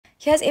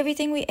Here's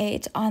everything we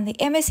ate on the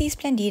Msc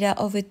Splendida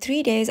over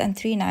 3 days and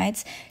 3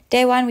 nights.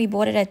 Day 1, we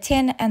boarded at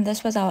 10, and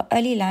this was our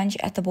early lunch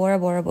at the Bora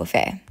Bora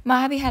buffet. My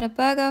hubby had a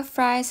burger,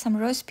 fries, some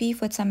roast beef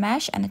with some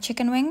mash, and a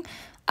chicken wing.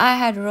 I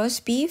had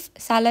roast beef,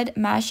 salad,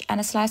 mash, and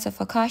a slice of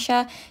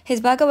focaccia.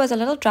 His burger was a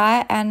little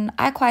dry, and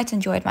I quite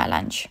enjoyed my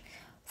lunch.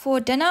 For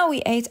dinner,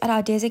 we ate at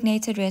our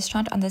designated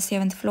restaurant on the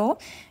 7th floor.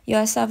 You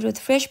are served with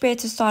fresh bread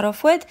to start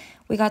off with.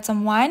 We got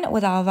some wine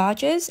with our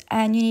vouchers,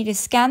 and you need to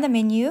scan the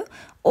menu,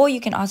 or you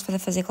can ask for the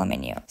physical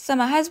menu. So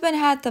my husband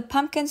had the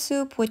pumpkin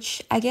soup,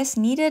 which I guess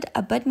needed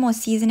a bit more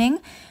seasoning.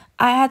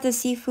 I had the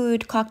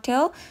seafood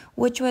cocktail,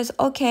 which was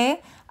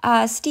okay.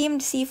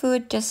 Steamed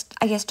seafood, just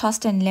I guess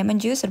tossed in lemon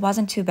juice. It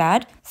wasn't too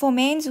bad. For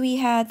mains, we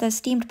had the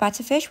steamed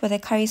butterfish with a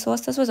curry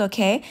sauce. This was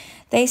okay.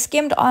 They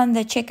skimmed on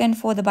the chicken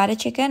for the butter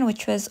chicken,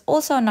 which was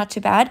also not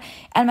too bad.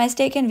 And my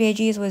steak and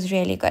veggies was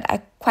really good.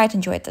 I quite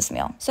enjoyed this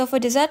meal. So for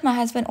dessert, my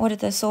husband ordered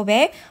the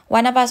sorbet.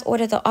 One of us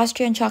ordered the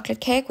Austrian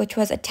chocolate cake, which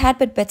was a tad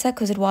bit bitter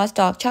because it was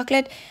dark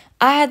chocolate.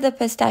 I had the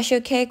pistachio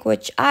cake,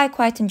 which I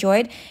quite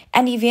enjoyed,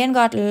 and Evian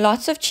got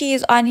lots of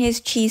cheese on his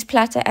cheese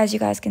platter, as you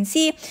guys can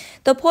see.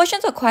 The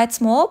portions are quite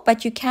small,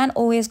 but you can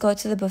always go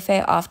to the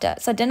buffet after.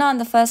 So dinner on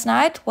the first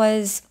night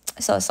was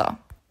so-so.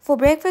 For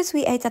breakfast,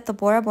 we ate at the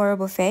Bora Bora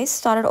buffet.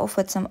 Started off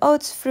with some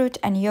oats, fruit,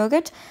 and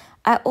yogurt.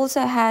 I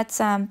also had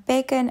some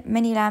bacon,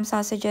 mini lamb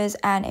sausages,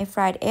 and a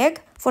fried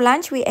egg. For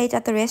lunch, we ate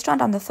at the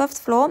restaurant on the 5th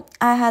floor.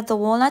 I had the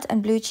walnut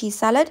and blue cheese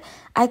salad.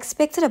 I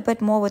expected a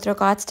bit more with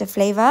regards to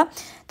flavor.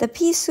 The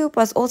pea soup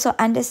was also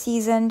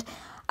under-seasoned.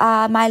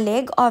 My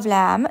leg of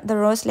lamb, the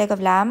roast leg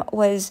of lamb,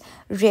 was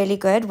really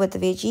good with the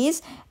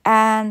veggies.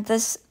 And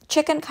this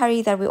chicken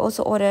curry that we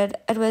also ordered,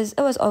 it was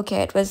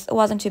okay. It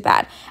wasn't too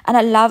bad. And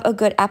I love a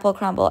good apple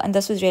crumble, and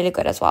this was really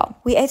good as well.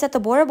 We ate at the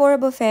Bora Bora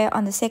buffet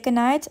on the second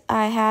night.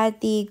 I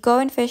had the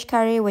Goan fish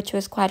curry, which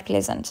was quite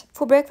pleasant.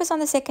 For breakfast on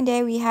the second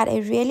day, we had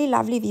a really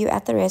lovely view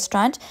at the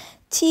restaurant.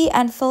 Tea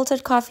and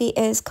filtered coffee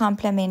is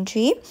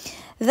complimentary.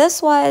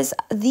 This was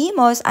the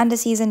most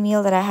under-seasoned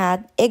meal that I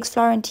had. Eggs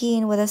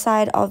Florentine with a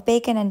side of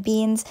bacon and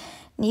beans.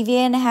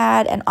 Nivian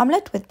had an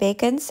omelette with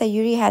bacon.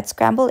 Sayuri had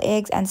scrambled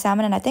eggs and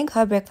salmon, and I think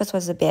her breakfast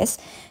was the best.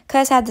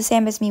 Kurs had the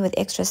same as me with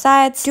extra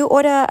sides. Do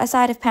order a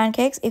side of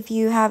pancakes if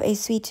you have a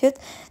sweet tooth.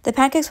 The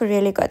pancakes were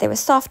really good. They were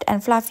soft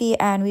and fluffy,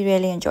 and we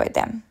really enjoyed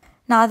them.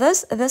 Now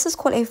this is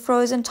called a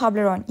frozen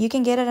Toblerone. You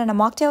can get it in a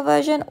mocktail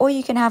version, or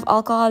you can have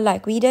alcohol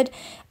like we did.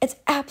 It's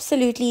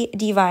absolutely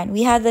divine.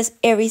 We had this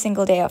every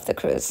single day of the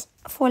cruise.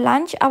 For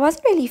lunch, I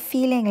wasn't really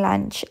feeling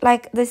lunch.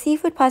 Like, the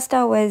seafood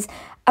pasta was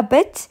a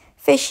bit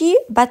fishy,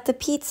 but the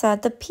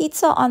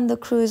pizza on the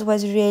cruise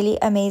was really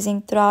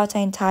amazing throughout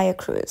our entire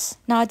cruise.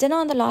 Now, dinner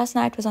on the last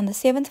night was on the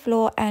 7th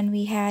floor, and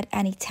we had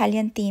an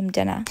Italian themed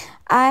dinner.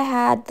 I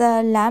had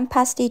the lamb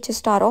pasty to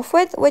start off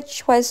with,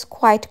 which was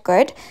quite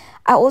good.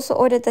 I also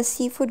ordered the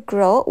seafood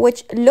grill,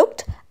 which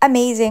looked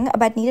amazing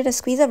but needed a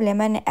squeeze of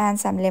lemon and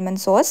some lemon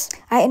sauce.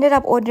 I ended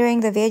up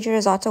ordering the veggie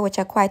risotto, which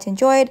I quite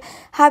enjoyed.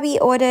 Hubby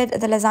ordered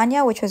the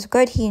lasagna, which was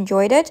good. He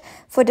enjoyed it.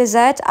 For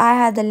dessert, I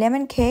had the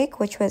lemon cake,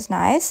 which was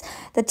nice.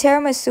 The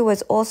tiramisu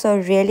was also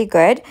really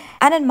good.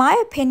 And in my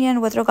opinion,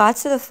 with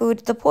regards to the food,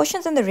 the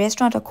portions in the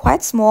restaurant are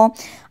quite small.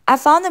 I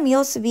found the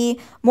meals to be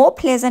more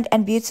pleasant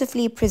and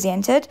beautifully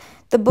presented.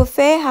 The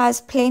buffet has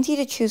plenty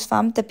to choose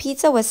from. The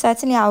pizza was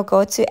certainly our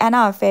go-to and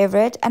our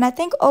favorite, and I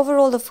think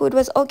overall the food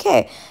was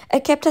okay.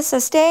 It kept us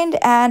sustained,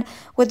 and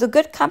with the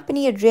good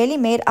company, it really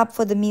made up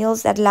for the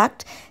meals that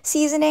lacked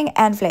seasoning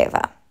and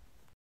flavor.